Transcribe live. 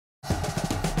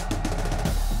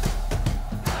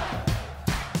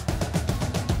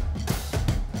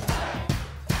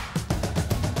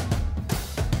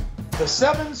The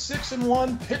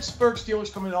 7-6-1 Pittsburgh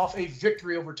Steelers coming off a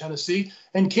victory over Tennessee.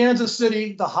 And Kansas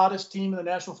City, the hottest team in the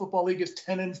National Football League, is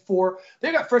 10-4.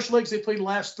 They got fresh legs. They played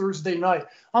last Thursday night.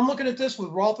 I'm looking at this with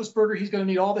Roethlisberger. He's going to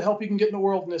need all the help he can get in the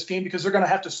world in this game because they're going to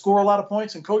have to score a lot of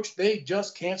points. And, Coach, they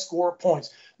just can't score points.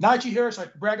 Najee Harris, I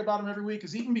brag about him every week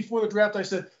because even before the draft, I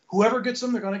said, whoever gets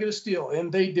him, they're going to get a steal.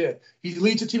 And they did. He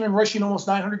leads the team in rushing, almost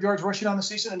 900 yards rushing on the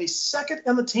season. And he's second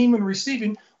on the team in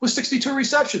receiving with 62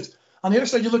 receptions. On the other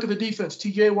side, you look at the defense.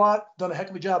 T.J. Watt done a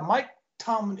heck of a job. Mike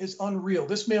Tomlin is unreal.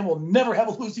 This man will never have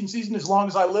a losing season as long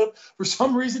as I live. For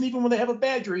some reason, even when they have a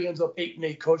bad year, he ends up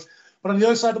 8-8, Coach. But on the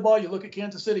other side of the ball, you look at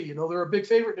Kansas City. You know they're a big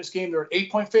favorite in this game. They're an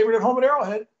 8-point favorite at home at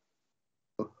Arrowhead.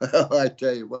 Well, I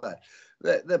tell you what,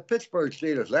 the Pittsburgh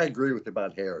Steelers, I agree with you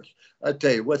about Harris. I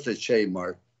tell you, what's a shame,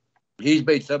 Mark. He's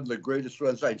made some of the greatest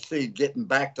runs I've seen getting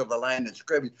back to the line and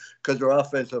scrimmage because their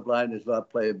offensive line is not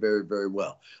playing very, very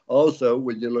well. Also,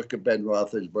 when you look at Ben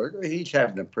Roethlisberger, he's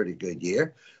having a pretty good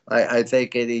year. I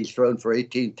think he's thrown for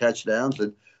 18 touchdowns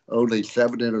and only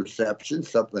 7 interceptions,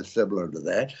 something similar to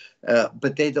that.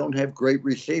 But they don't have great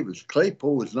receivers.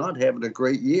 Claypool is not having a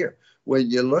great year. When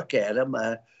you look at him,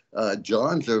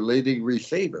 John's their leading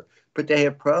receiver. But they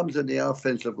have problems in the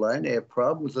offensive line. They have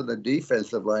problems in the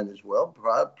defensive line as well,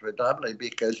 predominantly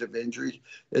because of injuries,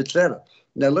 etc.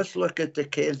 Now, let's look at the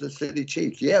Kansas City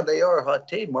Chiefs. Yeah, they are a hot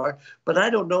team, Mark, but I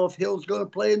don't know if Hill's going to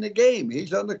play in the game.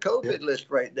 He's on the COVID list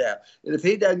right now. And if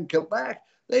he doesn't come back,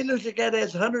 they lose a guy that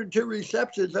has 102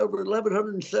 receptions, over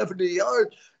 1,170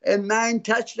 yards, and 9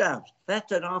 touchdowns.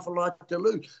 That's an awful lot to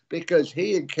lose because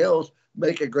he and Kells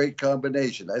make a great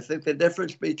combination. I think the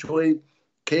difference between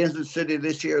Kansas City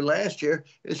this year, last year,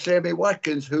 is Sammy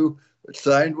Watkins, who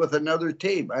signed with another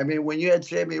team. I mean, when you had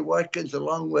Sammy Watkins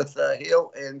along with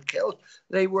Hill and Kells,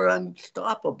 they were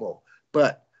unstoppable.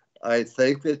 But I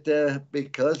think that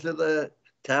because of the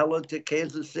talent that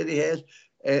Kansas City has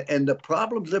and the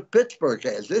problems that Pittsburgh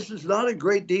has, this is not a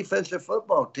great defensive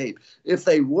football team. If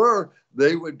they were,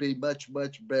 they would be much,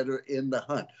 much better in the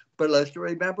hunt. But let's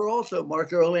remember also,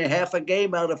 Mark, they're only half a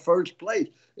game out of first place.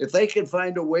 If they can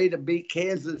find a way to beat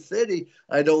Kansas City,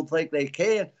 I don't think they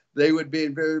can. They would be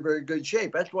in very, very good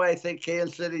shape. That's why I think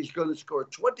Kansas City is going to score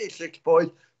 26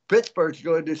 points. Pittsburgh's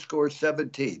going to score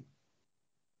 17.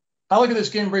 I look at this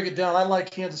game, break it down. I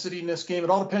like Kansas City in this game. It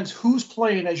all depends who's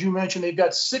playing. As you mentioned, they've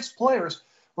got 6 players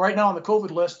right now on the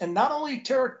COVID list. And not only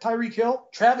Tyreek Hill,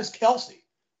 Travis Kelce.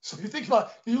 So if you think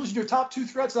about you losing your top 2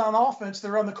 threats on offense,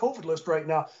 they're on the COVID list right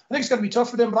now. I think it's going to be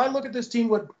tough for them. But I look at this team,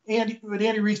 what Andy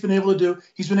Reid's been able to do.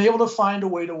 He's been able to find a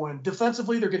way to win.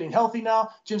 Defensively, they're getting healthy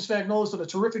now. Steve Spagnuolo's done a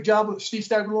terrific job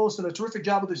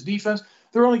with his defense.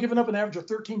 They're only giving up an average of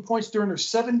 13 points during their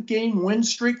 7-game win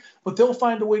streak, but they'll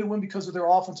find a way to win because of their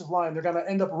offensive line. They're going to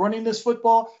end up running this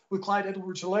football with Clyde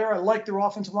Edwards-Helaire. I like their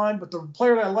offensive line, but the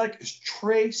player that I like is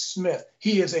Trey Smith.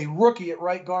 He is a rookie at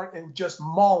right guard and just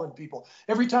mauling people.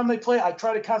 Every time they play, I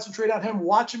try to concentrate on him,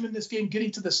 watch him in this game,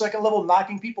 getting to the second level,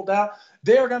 knocking people down.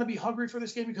 They are going to be hungry for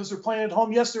this game because they're playing at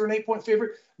home. Yes, they're an 8-point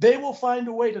favorite. They will find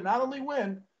a way to not only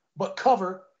win, but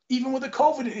cover, even with the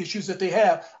COVID issues that they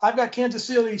have. I've got Kansas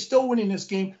City still winning this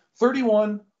game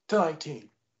 31-19.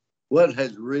 What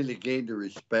has really gained the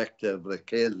respect of the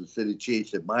Kansas City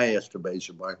Chiefs, in my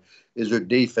estimation, Mark, is their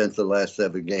defense the last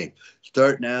 7 games.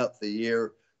 Starting out the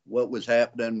year, what was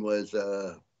happening was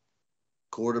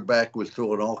quarterback was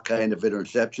throwing all kind of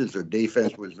interceptions. Their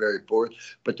defense was very poor.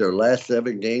 But their last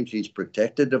 7 games, he's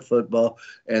protected the football,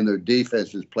 and their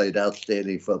defense has played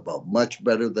outstanding football, much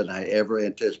better than I ever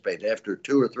anticipated. After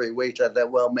 2 or 3 weeks, I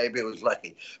thought, well, maybe it was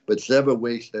lucky. But 7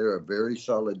 weeks, they're a very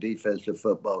solid defensive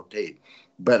football team.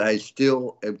 But I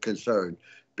still am concerned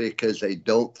because they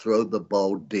don't throw the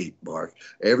ball deep, Mark.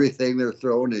 Everything they're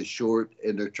throwing is short,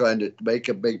 and they're trying to make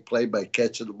a big play by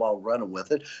catching the ball, running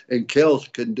with it. And Kells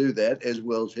can do that as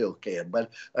well as Hill can.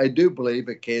 But I do believe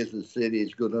that Kansas City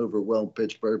is going to overwhelm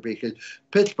Pittsburgh because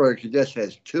Pittsburgh just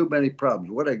has too many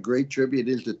problems. What a great tribute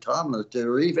is to Tomlin.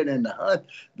 They're even in the hunt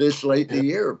this late in the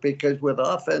year because with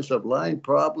offensive line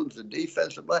problems and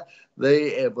defensive line,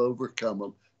 they have overcome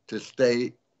them to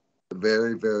stay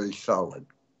very, very solid.